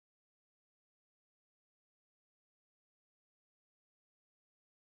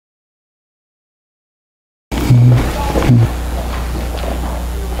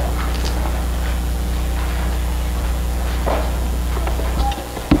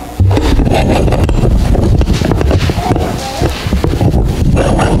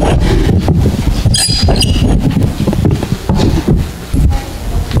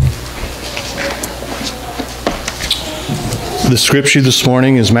The scripture this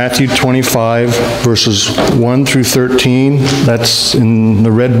morning is Matthew 25, verses 1 through 13. That's in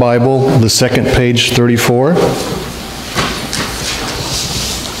the Red Bible, the second page, 34.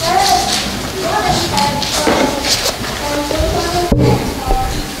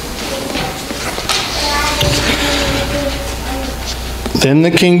 Then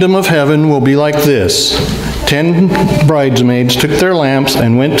the kingdom of heaven will be like this. 10 bridesmaids took their lamps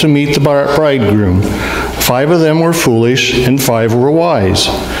and went to meet the bridegroom. 5 of them were foolish, and 5 were wise.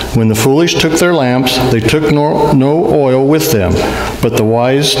 When the foolish took their lamps, they took no oil with them, but the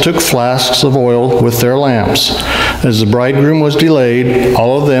wise took flasks of oil with their lamps. As the bridegroom was delayed,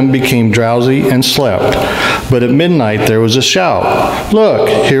 all of them became drowsy and slept. But at midnight there was a shout, "Look,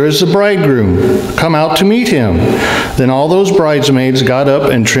 here is the bridegroom. Come out to meet him." Then all those bridesmaids got up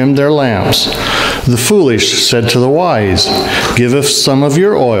and trimmed their lamps. The foolish said to the wise, "Give us some of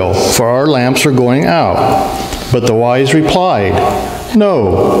your oil, for our lamps are going out." But the wise replied,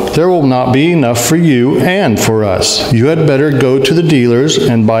 "No, there will not be enough for you and for us. You had better go to the dealers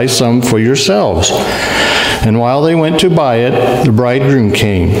and buy some for yourselves." And while they went to buy it, the bridegroom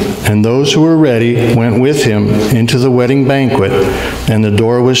came, and those who were ready went with him into the wedding banquet, and the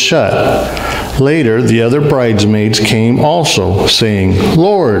door was shut. Later, the other bridesmaids came also, saying,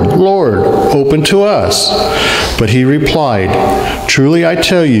 "Lord, Lord, open to us." But he replied, "Truly I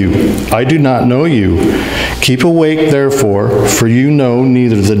tell you, I do not know you. Keep awake, therefore, for you know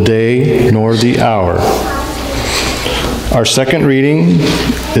neither the day nor the hour." Our second reading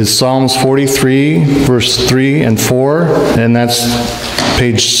is Psalms 43, verse 3 and 4, and that's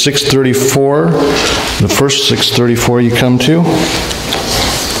page 634, the first 634 you come to.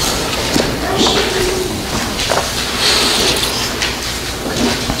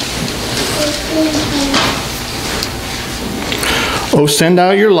 "O send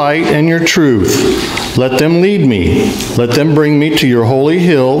out your light and your truth. Let them lead me. Let them bring me to your holy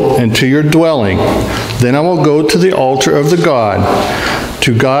hill and to your dwelling. Then I will go to the altar of the God,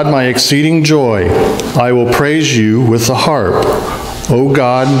 to God my exceeding joy. I will praise you with the harp, O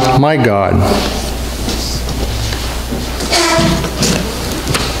God, my God."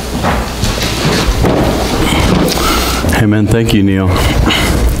 Amen. Thank you, Neil.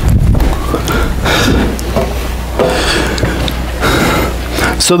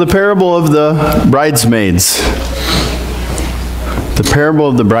 So the parable of the bridesmaids. The parable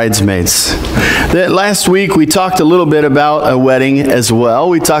of the bridesmaids. Last week we talked a little bit about a wedding as well.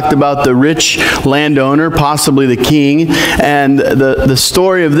 We talked about the rich landowner, possibly the king, and the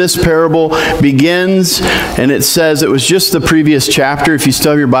story of this parable begins, and it says, it was just the previous chapter. If you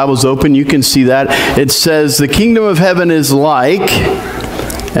still have your Bibles open, you can see that. It says, the kingdom of heaven is like...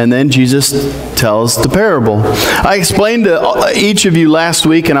 And then Jesus tells the parable. I explained to each of you last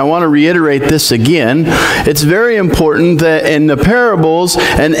week, and I want to reiterate this again. It's very important that in the parables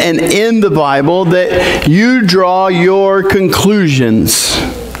and in the Bible that you draw your conclusions.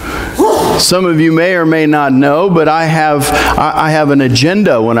 Some of you may or may not know, but I have an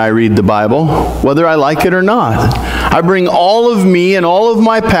agenda when I read the Bible, whether I like it or not. I bring all of me and all of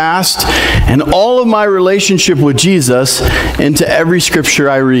my past and all of my relationship with Jesus into every scripture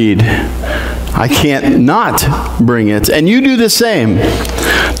I read. I can't not bring it. And you do the same.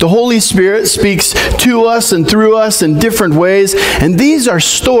 The Holy Spirit speaks to us and through us in different ways. And these are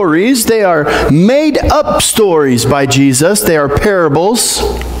stories. They are made up stories by Jesus. They are parables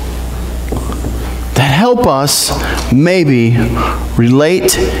that help us maybe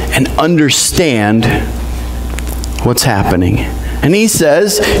relate and understand what's happening. And he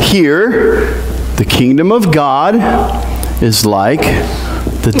says here, the kingdom of God is like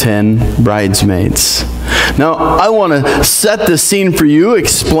the 10 bridesmaids. Now, I want to set the scene for you,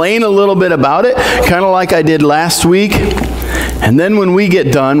 explain a little bit about it, kind of like I did last week. And then when we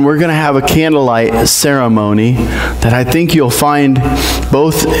get done, we're going to have a candlelight ceremony that I think you'll find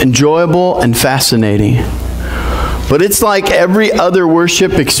both enjoyable and fascinating. But it's like every other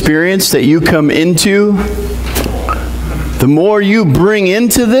worship experience that you come into. The more you bring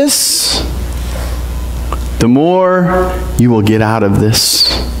into this, the more you will get out of this.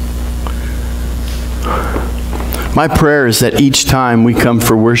 My prayer is that each time we come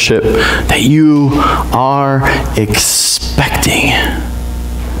for worship, that you are expecting.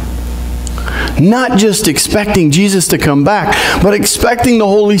 Not just expecting Jesus to come back, but expecting the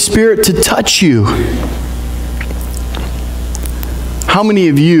Holy Spirit to touch you. How many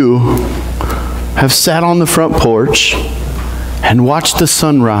of you have sat on the front porch and watched the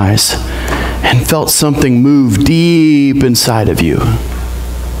sunrise and felt something move deep inside of you?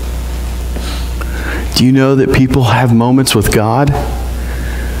 Do you know that people have moments with God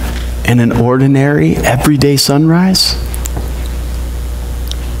in an ordinary, everyday sunrise?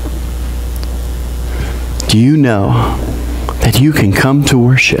 Do you know that you can come to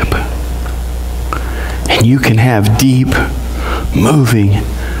worship and you can have deep, moving,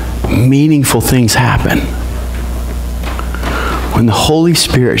 meaningful things happen when the Holy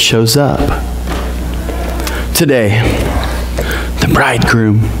Spirit shows up? Today, the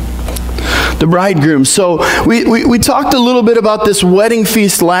bridegroom. The bridegroom. So we talked a little bit about this wedding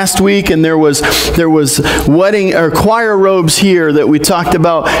feast last week, and there was wedding or choir robes here that we talked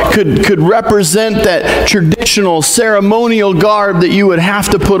about could represent that traditional ceremonial garb that you would have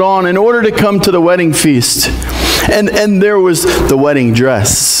to put on in order to come to the wedding feast. And there was the wedding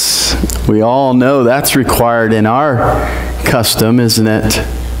dress. We all know that's required in our custom, isn't it?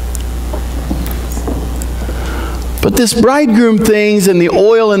 But this bridegroom things and the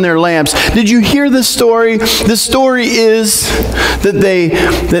oil in their lamps, did you hear the story? The story is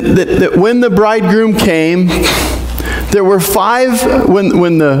that when the bridegroom came, there were 5,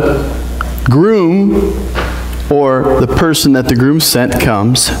 when the groom or the person that the groom sent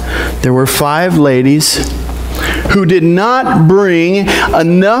comes, there were 5 ladies who did not bring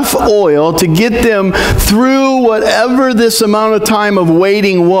enough oil to get them through whatever this amount of time of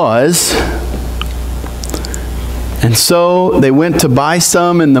waiting was. And so they went to buy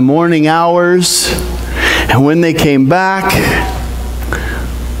some in the morning hours, and when they came back,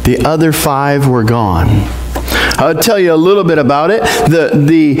 the other 5 were gone. I'll tell you a little bit about it.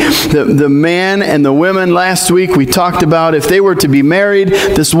 The man and the women last week, we talked about if they were to be married,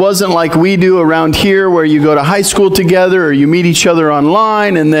 this wasn't like we do around here where you go to high school together or you meet each other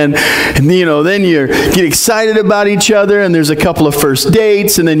online and then you get excited about each other and there's a couple of first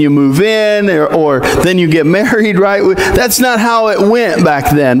dates and then you move in or then you get married, right? That's not how it went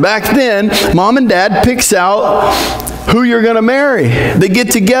back then. Back then, mom and dad picks out who you're going to marry. They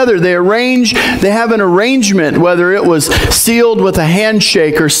get together, they have an arrangement, whether it was sealed with a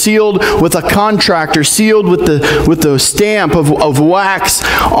handshake or sealed with a contract or sealed with the stamp of wax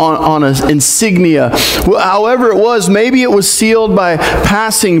on an insignia. However it was, maybe it was sealed by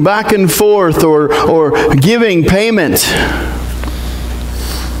passing back and forth or giving payment.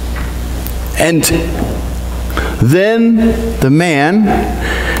 And then the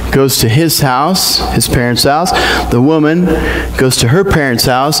man goes to his house, his parents' house. The woman goes to her parents'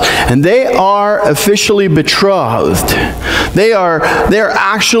 house, and they are officially betrothed. They're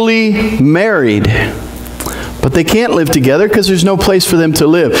actually married. But they can't live together because there's no place for them to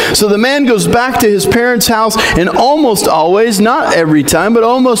live. So the man goes back to his parents' house, and almost always, not every time, but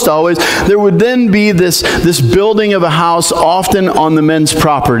almost always, there would then be this building of a house, often on the men's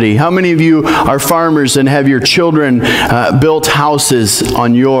property. How many of you are farmers and have your children built houses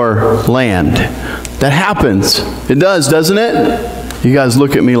on your land? That happens. It does, doesn't it? You guys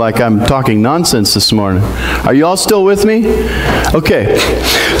look at me like I'm talking nonsense this morning. Are you all still with me? Okay.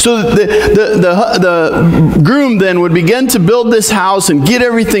 So the groom then would begin to build this house and get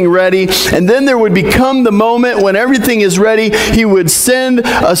everything ready. And then there would become the moment when everything is ready. He would send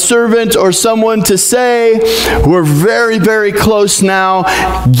a servant or someone to say, we're very, very close now.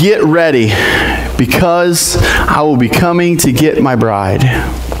 Get ready, because I will be coming to get my bride.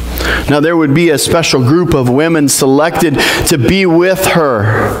 Now there would be a special group of women selected to be with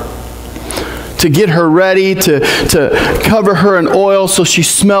her, to get her ready, to cover her in oil so she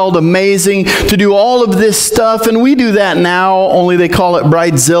smelled amazing, to do all of this stuff. And we do that now, only they call it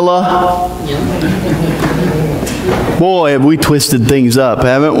Bridezilla. Boy, have we twisted things up,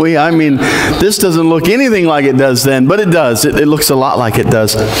 haven't we? I mean, this doesn't look anything like it does then, but it does. It looks a lot like it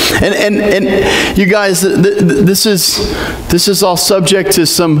does. And you guys, this is all subject to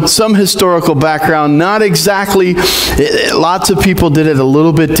some historical background. Not exactly. Lots of people did it a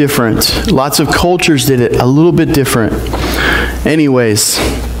little bit different. Lots of cultures did it a little bit different. Anyways,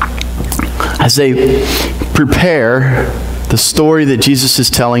 as they prepare, the story that Jesus is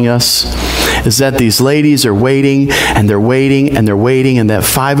telling us is that these ladies are waiting, and they're waiting, and they're waiting, and that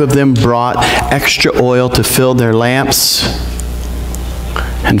 5 of them brought extra oil to fill their lamps,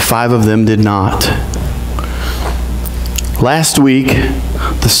 and 5 of them did not. Last week,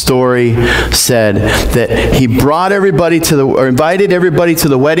 the story said that he brought everybody invited everybody to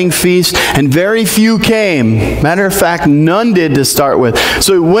the wedding feast, and very few came. Matter of fact, none did to start with.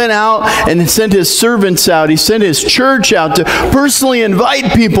 So he went out and sent his servants out. He sent his church out to personally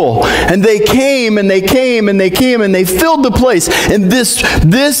invite people. And they came, and they came, and they came, and they filled the place. And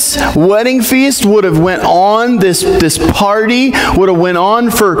this wedding feast would have went on, this party would have went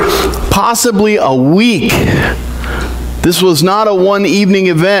on for possibly a week. This was not a one evening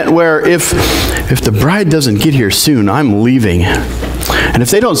event where if the bride doesn't get here soon, I'm leaving. And if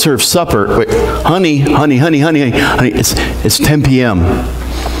they don't serve supper, wait, honey, it's 10 p.m.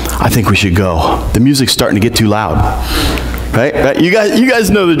 I think we should go. The music's starting to get too loud. Right? You guys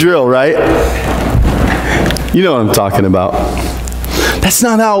know the drill, right? You know what I'm talking about. That's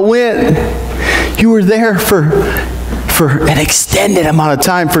not how it went. You were there for an extended amount of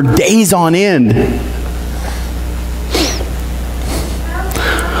time, for days on end.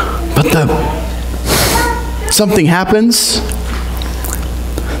 But something happens.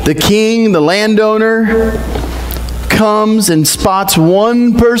 The king, the landowner, comes and spots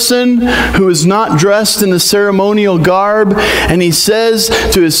one person who is not dressed in the ceremonial garb, and he says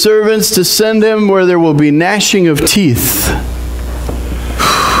to his servants to send him where there will be gnashing of teeth.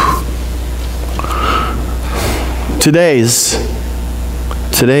 Today's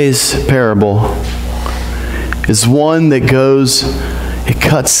parable is one that it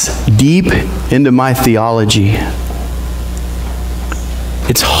cuts deep into my theology.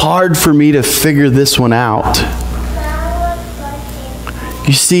 It's hard for me to figure this one out.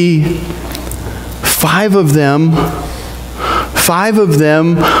 You see, five of them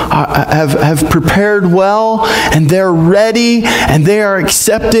have prepared well, and they're ready, and they are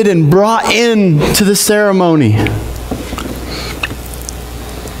accepted and brought in to the ceremony.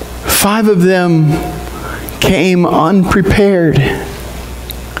 5 of them came unprepared.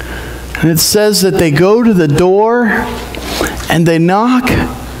 And it says that they go to the door and they knock,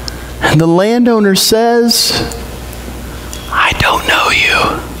 and the landowner says, I don't know you.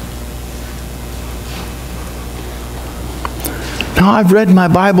 Now, I've read my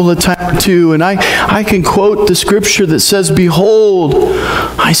Bible a time or two, and I can quote the scripture that says, behold,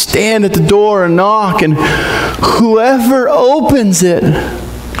 I stand at the door and knock, and whoever opens it,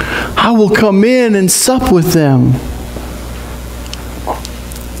 I will come in and sup with them.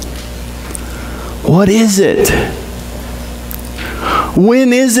 What is it?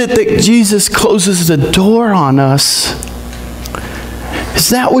 When is it that Jesus closes the door on us? Is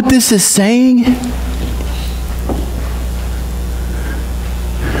that what this is saying?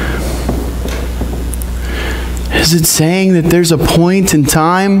 Is it saying that there's a point in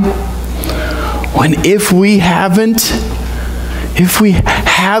time when if we haven't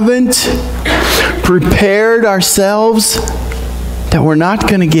prepared ourselves, that we're not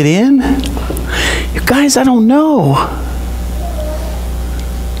going to get in? You guys, I don't know.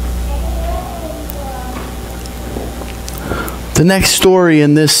 The next story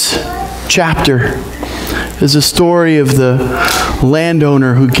in this chapter is a story of the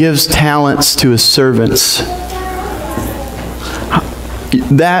landowner who gives talents to his servants.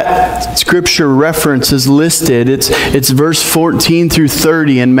 That scripture reference is listed. It's verse 14 through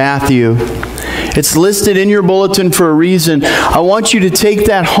 30 in Matthew. It's listed in your bulletin for a reason. I want you to take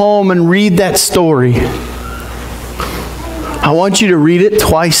that home and read that story. I want you to read it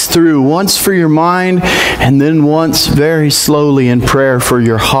twice through. Once for your mind, and then once very slowly in prayer for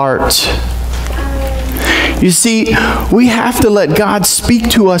your heart. You see, we have to let God speak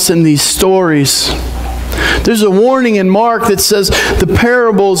to us in these stories. There's a warning in Mark that says the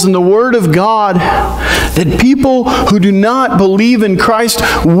parables and the Word of God, that people who do not believe in Christ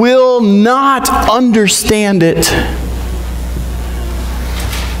will not understand it.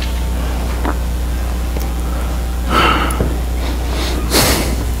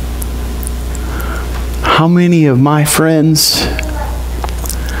 How many of my friends,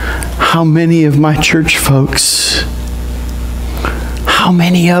 how many of my church folks, how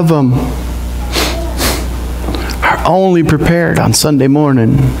many of them are only prepared on Sunday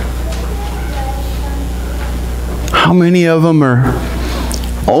morning? How many of them are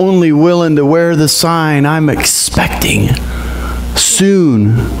only willing to wear the sign, I'm expecting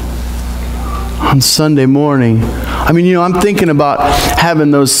soon, on Sunday morning? I mean, I'm thinking about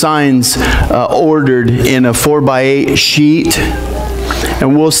having those signs ordered in a 4x8 sheet,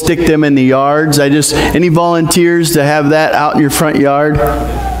 and we'll stick them in the yards. Any volunteers to have that out in your front yard?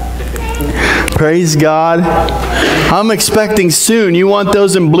 Praise God. I'm expecting soon. You want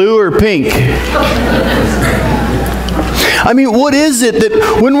those in blue or pink? I mean, what is it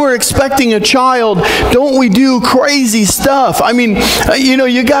that when we're expecting a child, don't we do crazy stuff? I mean,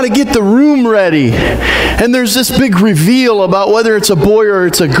 you got to get the room ready. And there's this big reveal about whether it's a boy or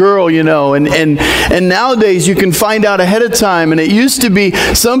it's a girl, and nowadays you can find out ahead of time. And it used to be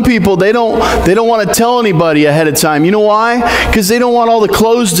some people, they don't want to tell anybody ahead of time. You know why? Because they don't want all the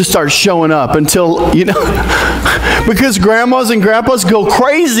clothes to start showing up until, because grandmas and grandpas go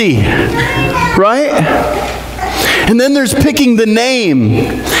crazy, right? And then there's picking the name.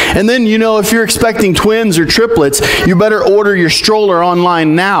 And then, if you're expecting twins or triplets, you better order your stroller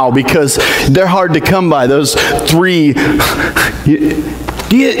online now, because they're hard to come by. Those 3,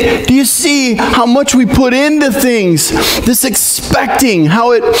 Do you see how much we put into things? This expecting,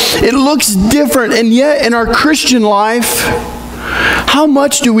 how it looks different. And yet in our Christian life, how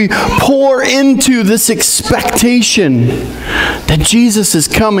much do we pour into this expectation that Jesus is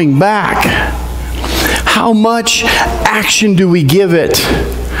coming back? How much action do we give it?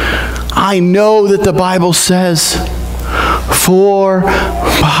 I know that the Bible says, for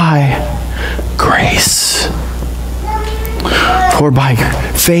by grace. For by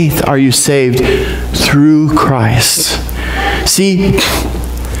faith are you saved through Christ. See,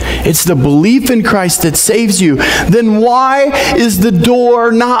 it's the belief in Christ that saves you. Then why is the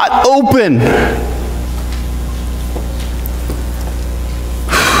door not open?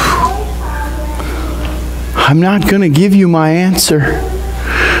 I'm not going to give you my answer.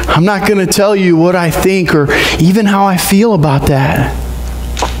 I'm not going to tell you what I think or even how I feel about that.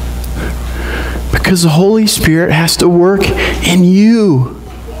 Because the Holy Spirit has to work in you.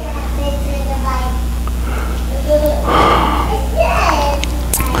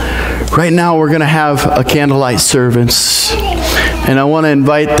 Right now we're going to have a candlelight service. And I want to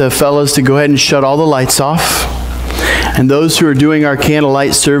invite the fellas to go ahead and shut all the lights off. And those who are doing our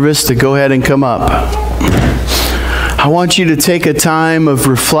candlelight service to go ahead and come up. I want you to take a time of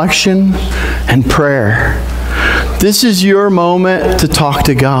reflection and prayer. This is your moment to talk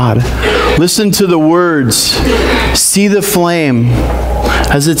to God. Listen to the words. See the flame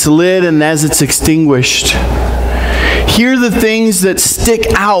as it's lit and as it's extinguished. Hear the things that stick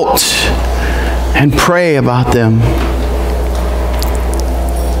out and pray about them.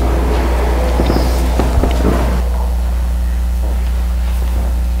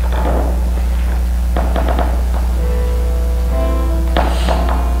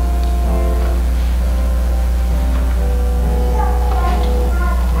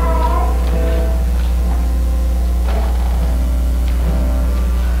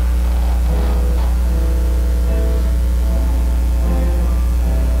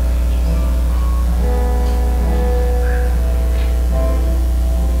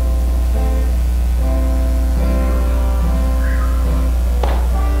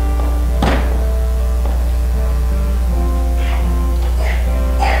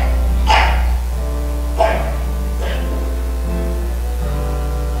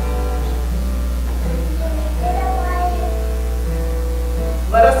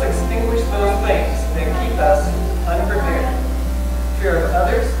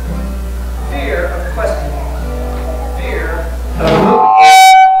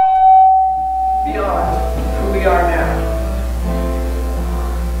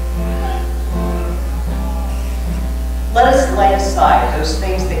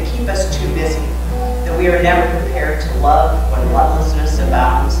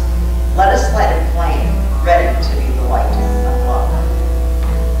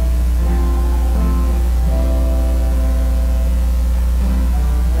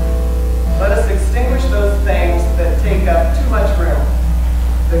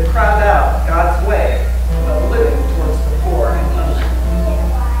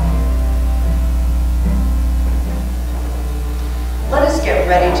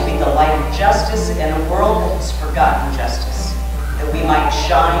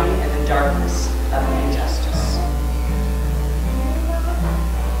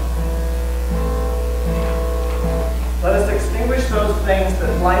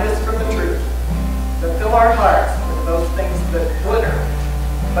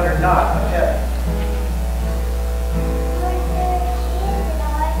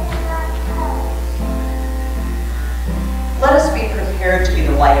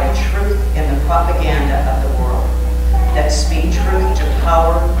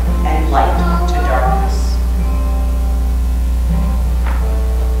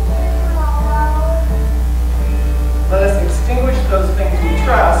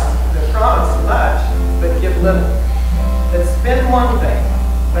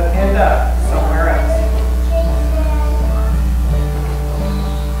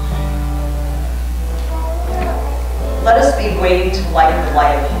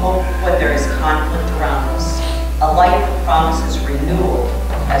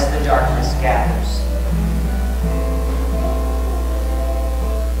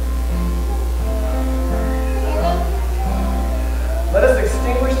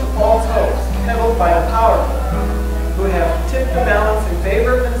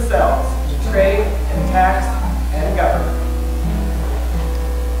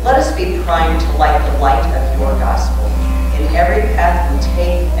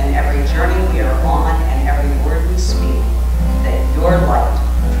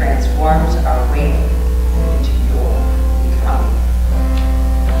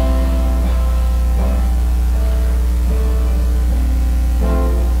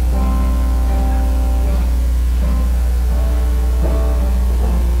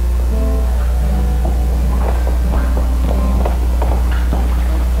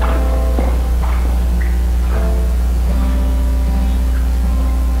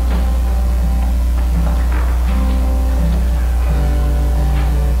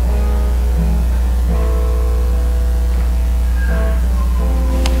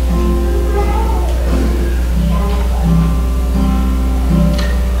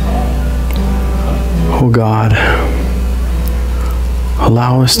 God,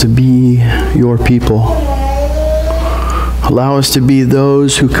 allow us to be your people. Allow us to be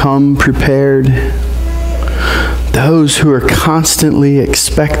those who come prepared, those who are constantly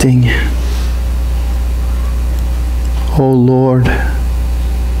expecting. Oh Lord,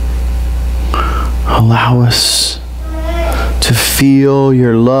 allow us to feel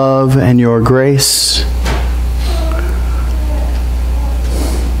your love and your grace.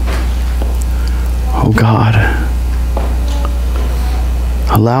 Oh God,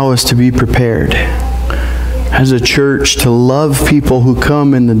 allow us to be prepared as a church to love people who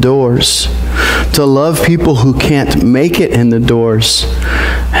come in the doors, to love people who can't make it in the doors,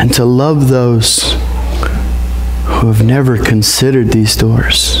 and to love those who have never considered these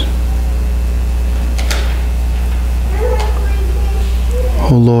doors.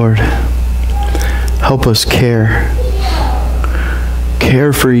 Oh Lord, help us care.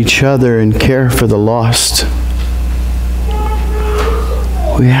 Care for each other and care for the lost.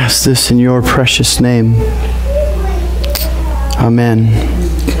 We ask this in your precious name. Amen.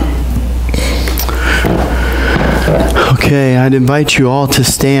 Okay, I'd invite you all to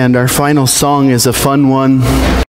stand. Our final song is a fun one.